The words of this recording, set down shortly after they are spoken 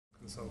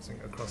consulting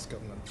across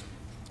government.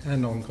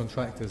 And on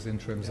contractors,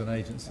 interims and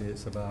agency,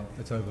 it's over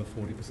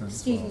 40%.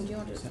 Stephen, do you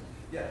want to?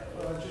 Yeah,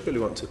 well, I just really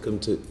want to come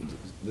to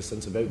the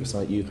sense of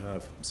oversight you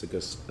have, Sir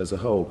Gus, as a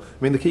whole.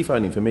 I mean, the key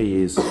finding for me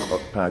is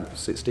PAC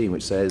 16,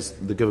 which says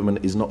the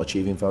government is not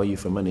achieving value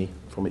for money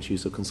from its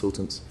use of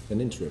consultants and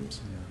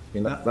interims. Yeah. I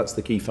mean, that's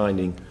the key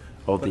finding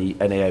of the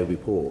NAO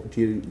report.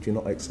 Do you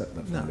not accept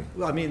that finding? No.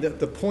 Well, I mean,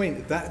 the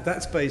point,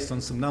 that's based on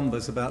some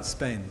numbers about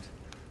spend.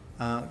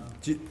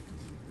 The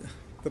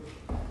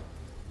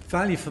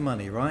value for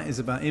money, right, is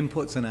about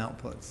inputs and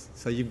outputs.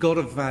 So you've got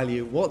to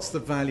value, what's the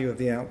value of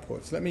the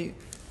outputs? Let me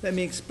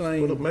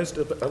explain. Well,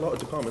 look, a lot of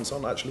departments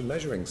aren't actually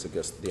measuring, Sir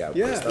Gus, the outputs.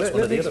 Yeah, That's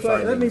one of the other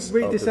findings. Let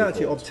me read this out to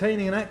you. Report.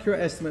 Obtaining an accurate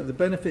estimate of the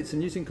benefits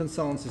and using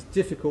consultants is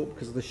difficult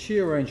because of the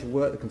sheer range of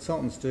work the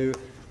consultants do,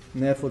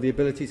 and therefore the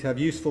ability to have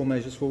useful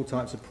measures for all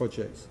types of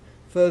projects.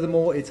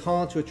 Furthermore, it's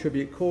hard to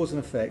attribute cause and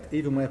effect,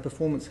 even where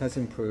performance has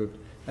improved,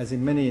 as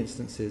in many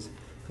instances,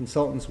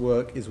 consultants'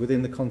 work is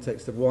within the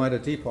context of wider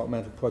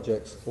departmental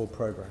projects or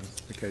programs.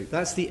 Okay.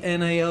 That's the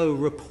NAO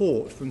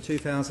report from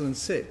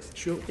 2006.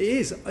 Sure. It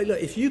is.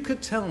 Look, if you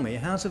could tell me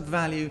how to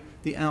value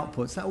the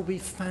outputs, that would be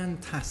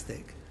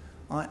fantastic.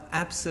 I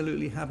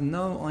absolutely have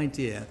no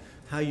idea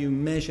how you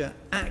measure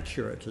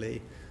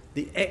accurately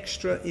the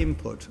extra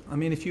input. I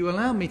mean, if you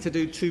allow me to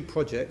do two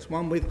projects,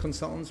 one with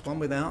consultants, one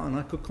without, and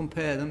I could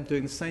compare them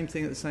doing the same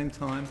thing at the same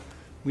time,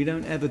 we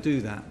don't ever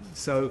do that.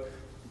 So,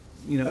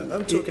 you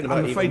know,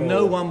 I'm afraid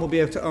no one will be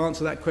able to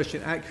answer that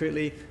question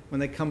accurately when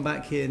they come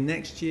back here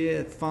next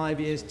year, 5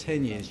 years,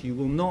 10 years. You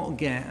will not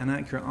get an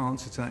accurate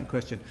answer to that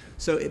question.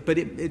 So,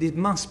 it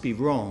must be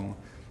wrong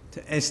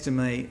to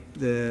estimate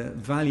the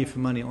value for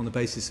money on the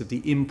basis of the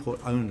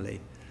input only.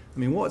 I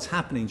mean, what's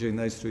happening during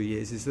those 3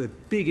 years is a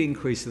big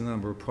increase in the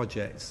number of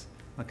projects.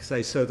 Like I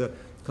say, so the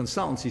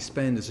consultancy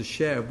spend as a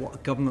share of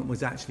what government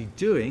was actually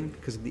doing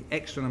because of the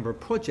extra number of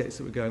projects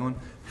that were going on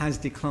has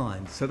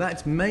declined. So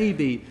that's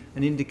maybe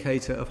an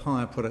indicator of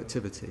higher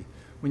productivity.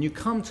 When you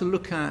come to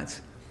look at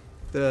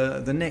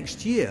the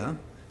next year,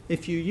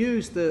 if you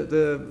use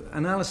the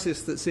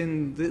analysis that's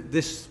in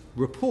this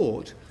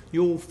report,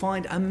 you'll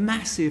find a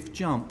massive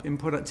jump in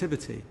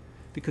productivity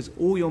because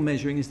all you're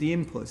measuring is the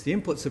inputs. The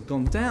inputs have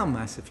gone down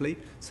massively,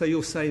 so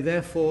you'll say,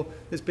 therefore,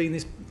 there's been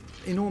this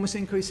enormous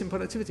increase in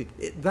productivity.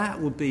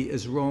 That would be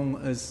as wrong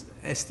as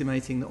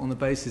estimating that on the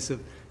basis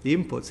of the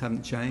inputs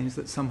haven't changed,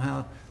 that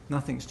somehow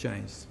nothing's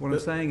changed. What I'm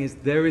saying is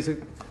there is a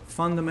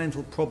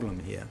fundamental problem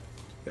here,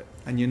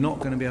 and you're not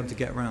going to be able to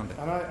get around it.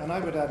 And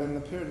I would add, in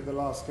the period of the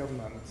last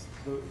government,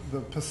 the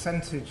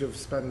percentage of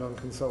spend on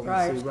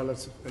consultancy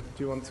relative...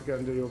 do you want to go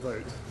and do your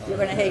vote? You're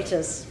going to hate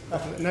us.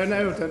 No,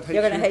 don't hate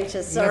You're going to hate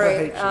us.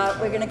 Sorry.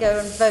 We're going to go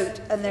and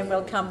vote, and then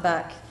we'll come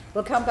back.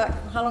 We'll come back.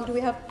 How long do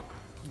we have?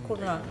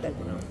 Quarter hour.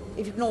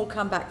 If you can all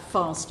come back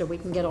faster, we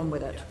can get on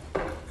with it.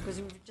 Because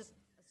we've just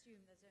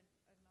assumed there's one vote.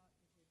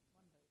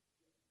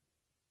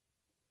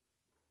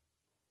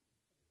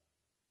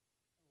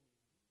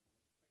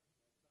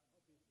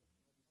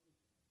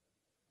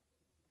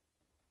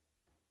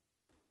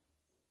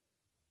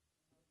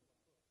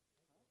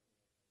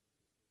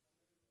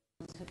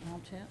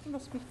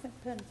 Lost my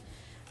pen.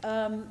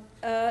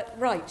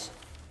 Right.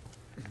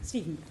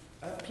 Stephen,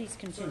 please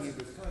continue.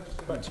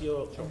 Back to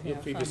your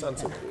previous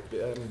answer,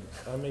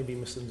 I may be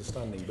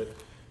misunderstanding, but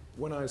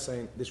when I was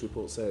saying this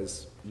report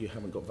says you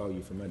haven't got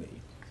value for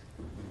money,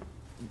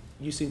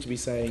 you seem to be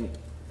saying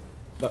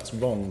that's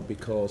wrong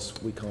because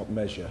we can't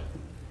measure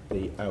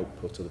the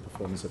output or the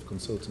performance of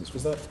consultants.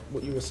 Was that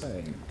what you were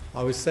saying?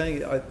 I was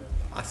saying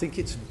I think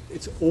it's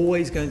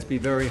always going to be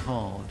very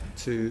hard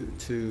to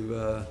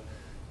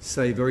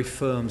say very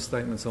firm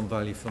statements on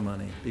value for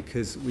money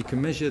because we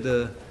can measure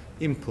the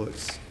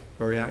inputs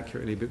very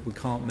accurately, but we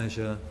can't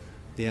measure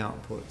the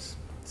outputs.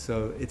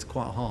 So it's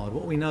quite hard.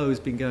 What we know has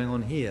been going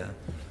on here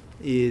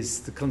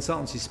is the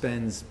consultancy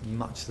spend's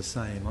much the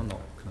same. I'm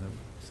not kind of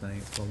saying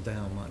it's gone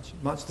down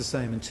much the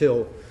same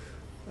until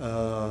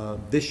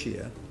this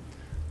year.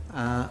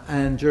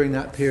 And during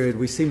that period,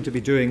 we seem to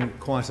be doing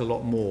quite a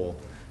lot more.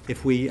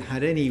 If we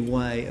had any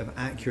way of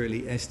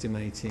accurately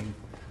estimating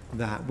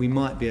that, we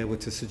might be able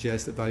to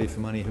suggest that value for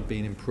money had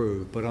been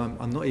improved. But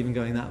I'm not even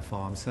going that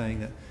far. I'm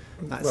saying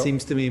that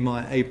seems to me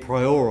my a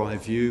priori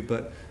view,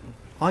 but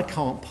I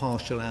can't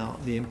partial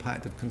out the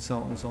impact of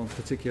consultants on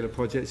particular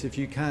projects. If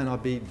you can,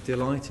 I'd be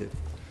delighted.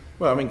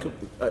 Well, I mean,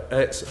 I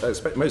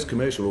expect most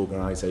commercial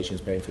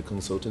organisations paying for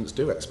consultants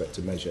do expect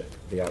to measure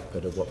the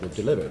output of what they've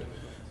delivered.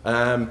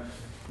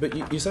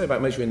 But you say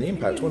about measuring the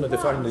impact. One of the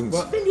findings.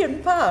 £1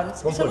 billion.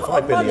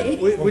 1.5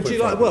 billion.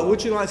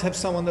 Would you like to have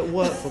someone that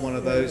worked for one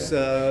of those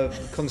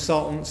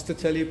consultants to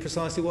tell you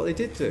precisely what they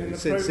did do?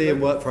 See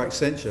him work for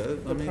Accenture.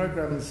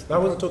 I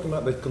wasn't talking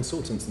about the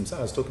consultants themselves.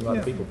 I was talking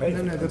about the people paying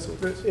for the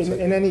consultants.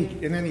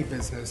 In any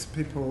business,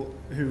 people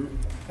who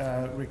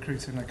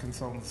recruit in a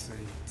consultancy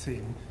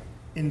team,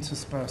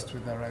 interspersed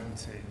with their own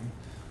team,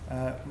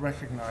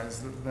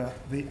 recognise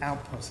that the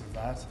output of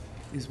that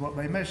is what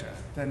they measure.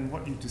 Then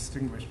what you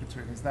distinguish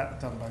between is that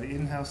done by the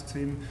in-house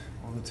team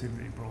or the team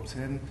that you brought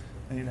in.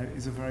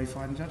 is a very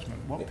fine judgment.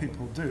 What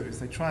people do is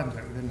they try and do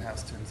it with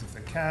in-house teams if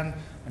they can,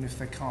 and if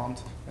they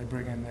can't, they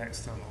bring in the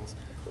externals.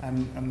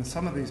 And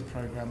some of these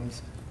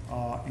programs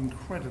are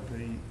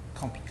incredibly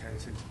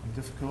complicated and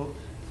difficult,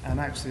 and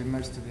actually in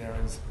most of the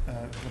areas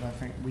that I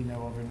think we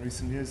know of in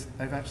recent years,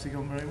 they've actually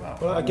gone very well.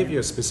 Well, I'll give you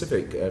a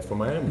specific from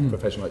my own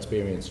professional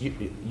experience.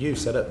 You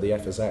set up the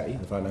FSA,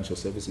 the Financial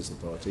Services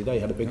Authority. They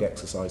had a big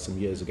exercise some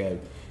years ago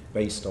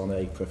based on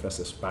a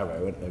Professor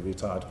Sparrow, a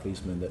retired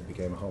policeman that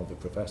became a Harvard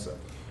professor.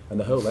 And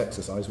the whole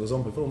exercise was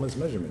on performance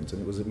measurement,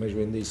 and it was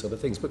measuring these sort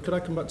of things. But could I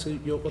come back to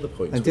your other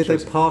point? And did they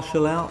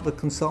partial out the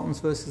consultants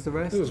versus the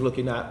rest? It was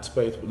looking at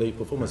both the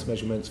performance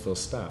measurements for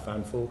staff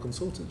and for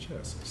consultants,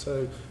 yes.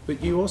 So,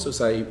 but you also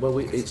say, well,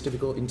 it's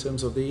difficult in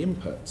terms of the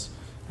inputs.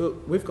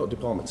 But we've got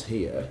departments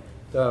here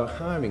that are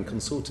hiring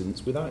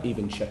consultants without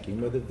even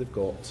checking whether they've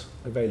got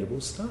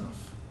available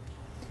staff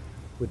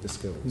with the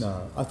skills.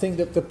 No, I think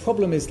that the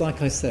problem is,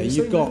 like I say,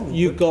 you've got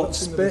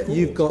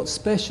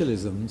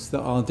specialisms that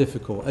are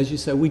difficult. As you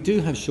say, we do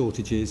have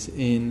shortages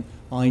in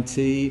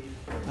IT,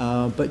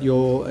 but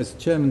as the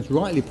Chairman's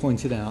rightly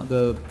pointed out,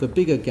 the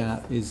bigger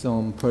gap is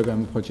on programme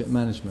and project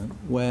management,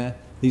 where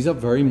these are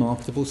very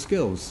marketable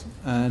skills,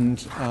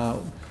 and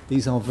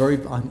these are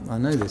I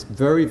know this,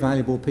 very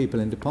valuable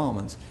people in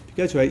departments. If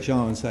you go to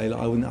HR and say,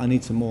 I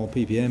need some more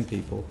PPM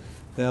people,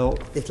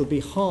 it'll be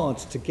hard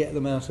to get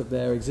them out of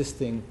their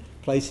existing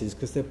places,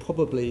 because they're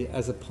probably,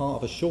 as a part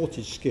of a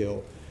shortage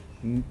skill,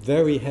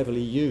 very heavily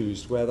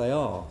used where they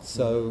are.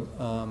 So,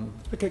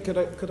 okay, could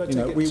I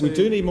take we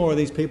do need more of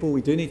these people.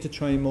 We do need to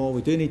train more.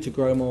 We do need to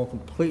grow more.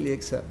 Completely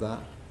accept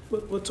that.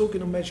 We're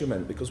talking on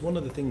measurement, because one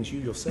of the things you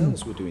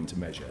yourselves were doing to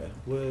measure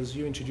was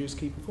you introduced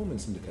key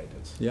performance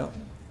indicators. Yeah.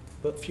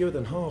 But fewer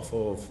than half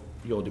of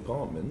your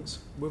departments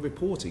were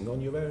reporting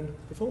on your own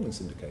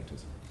performance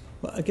indicators.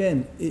 Well,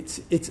 again, it's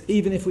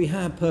even if we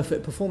have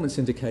perfect performance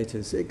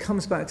indicators, it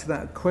comes back to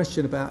that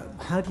question about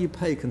how do you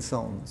pay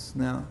consultants.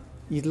 Now,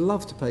 you'd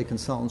love to pay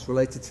consultants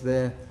related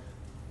to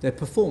their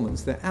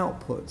performance, their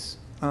outputs.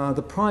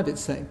 The private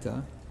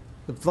sector,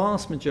 the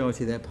vast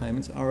majority of their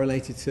payments are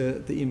related to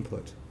the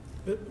input.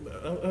 But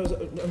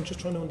I'm just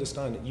trying to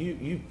understand.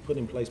 You put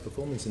in place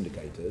performance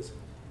indicators.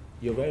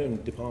 Your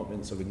own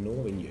departments are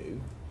ignoring you.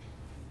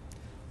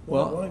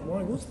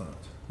 Why was that?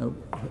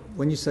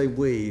 When you say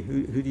we,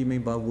 who do you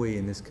mean by we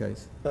in this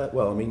case?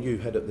 Well, I mean, you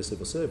head up the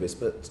civil service,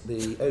 but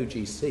the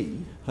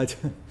OGC...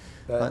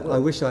 I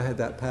wish I had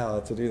that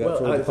power to do that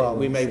for all departments. Think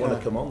we may want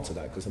to come on to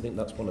that, because I think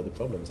that's one of the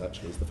problems,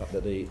 actually, is the fact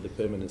that the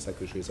permanent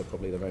secretaries are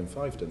probably their own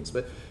fiefdoms.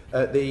 But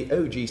the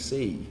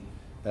OGC,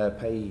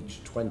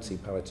 page 20,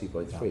 para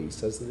 2.3,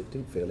 says that it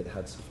didn't feel it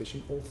had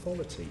sufficient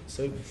authority.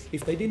 So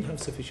if they didn't have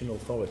sufficient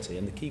authority,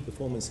 and the key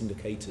performance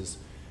indicators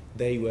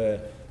they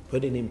were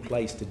putting in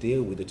place to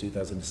deal with the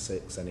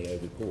 2006 NEO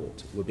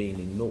report were being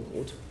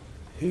ignored,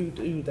 who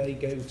do they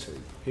go to?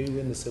 Who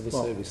in the civil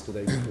service do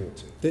they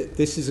report to?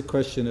 This is a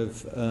question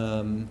of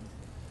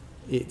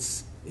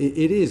it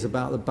is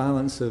about the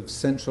balance of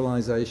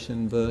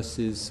centralisation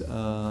versus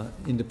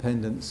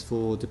independence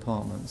for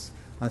departments.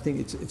 I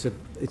think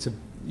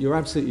you're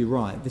absolutely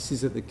right. This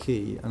is at the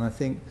key, and I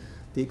think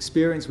the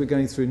experience we're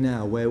going through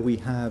now, where we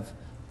have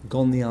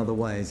gone the other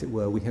way, as it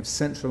were, we have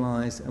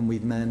centralised and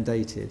we've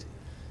mandated,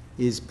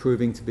 is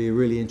proving to be a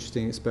really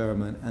interesting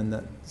experiment, and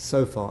that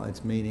so far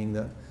it's meaning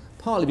that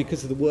partly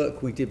because of the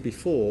work we did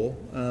before,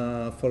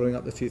 following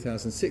up the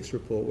 2006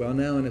 report, we are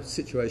now in a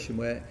situation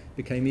where it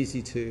became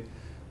easy to,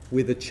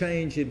 with a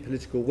change in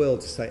political will,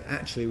 to say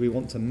actually we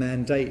want to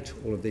mandate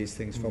all of these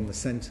things from the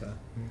centre,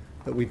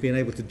 that we've been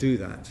able to do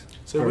that.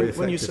 So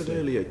when you said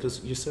earlier,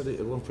 because you said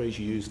it, one phrase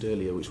you used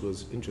earlier which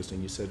was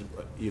interesting, you said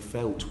you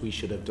felt we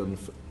should have done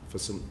for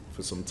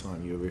some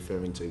time. You were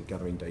referring to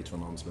gathering data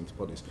on arm's length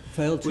bodies.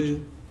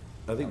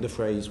 I think the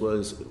phrase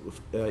was,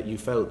 you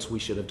felt we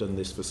should have done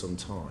this for some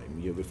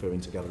time. You're referring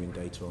to gathering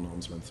data on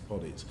arm's length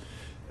bodies.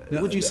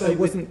 No, would you say it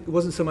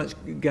wasn't so much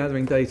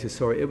gathering data,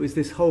 sorry. It was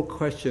this whole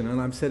question, and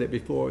I've said it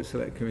before at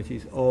select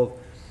committees, of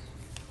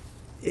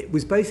it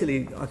was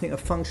basically, I think, a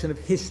function of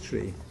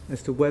history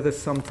as to whether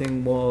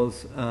something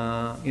was,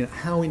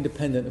 how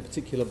independent a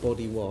particular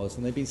body was.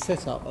 And they've been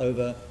set up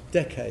over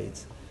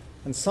decades.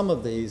 And some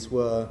of these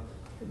were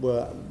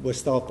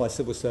staffed by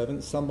civil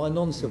servants, some by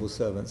non-civil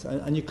servants.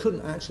 And you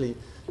couldn't actually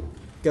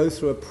go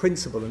through a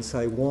principle and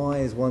say, why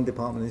is one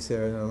department in this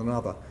area and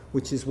another?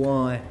 Which is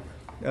why,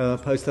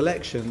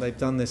 post-election, they've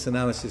done this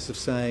analysis of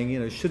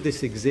saying, should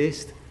this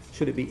exist?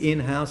 Should it be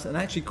in-house? And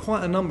actually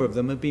quite a number of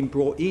them have been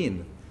brought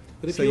in.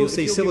 But so you'll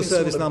see civil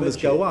service numbers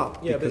go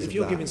up. Yeah, but if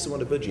you're giving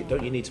someone a budget,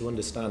 don't you need to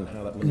understand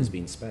how that money's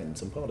been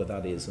spent? And part of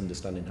that is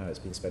understanding how it's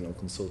been spent on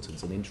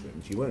consultants and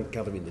interims. You weren't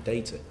gathering the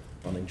data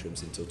on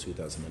interims until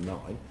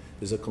 2009.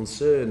 There's a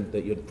concern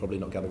that you're probably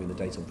not gathering the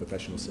data on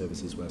professional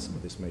services where some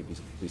of this may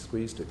be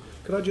squeezed to.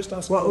 Could I just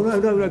ask... Well,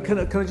 no. Can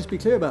I just be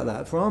clear about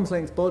that? For arm's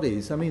length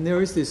bodies, I mean,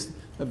 there is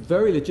a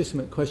very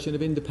legitimate question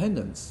of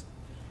independence.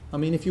 I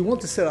mean, if you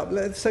want to set up,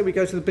 let's say we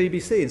go to the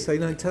BBC and say,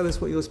 tell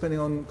us what you're spending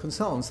on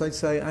consultants, they'd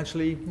say,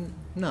 actually,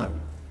 no.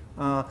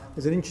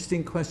 There's an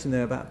interesting question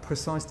there about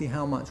precisely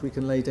how much we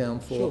can lay down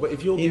for sure, but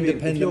if you're giving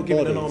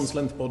bodies. an arm's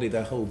length body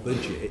their whole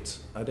budget,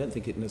 I don't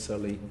think it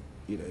necessarily,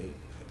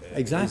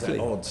 exactly is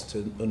at odds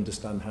to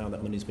understand how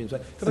that money's being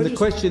spent. And the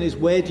question is,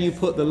 where do you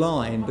put the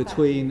line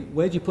between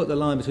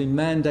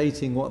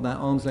mandating what that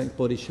arm's length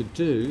body should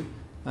do,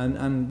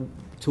 and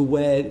to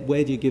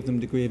where do you give them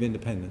a degree of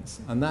independence?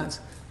 And that's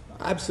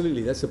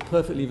a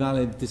perfectly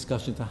valid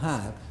discussion to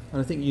have. And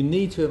I think you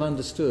need to have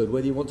understood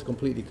whether you want to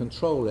completely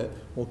control it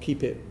or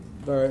keep it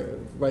very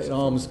at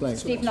arm's length.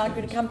 Stephen, I'm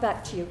going to come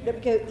back to you. Let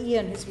me go.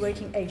 Ian, who's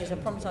waiting ages. I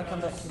promise I'll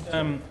come back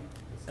to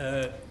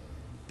you.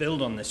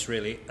 Build on this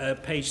really.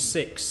 Page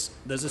 6,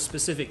 there's a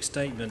specific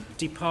statement.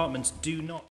 Departments do not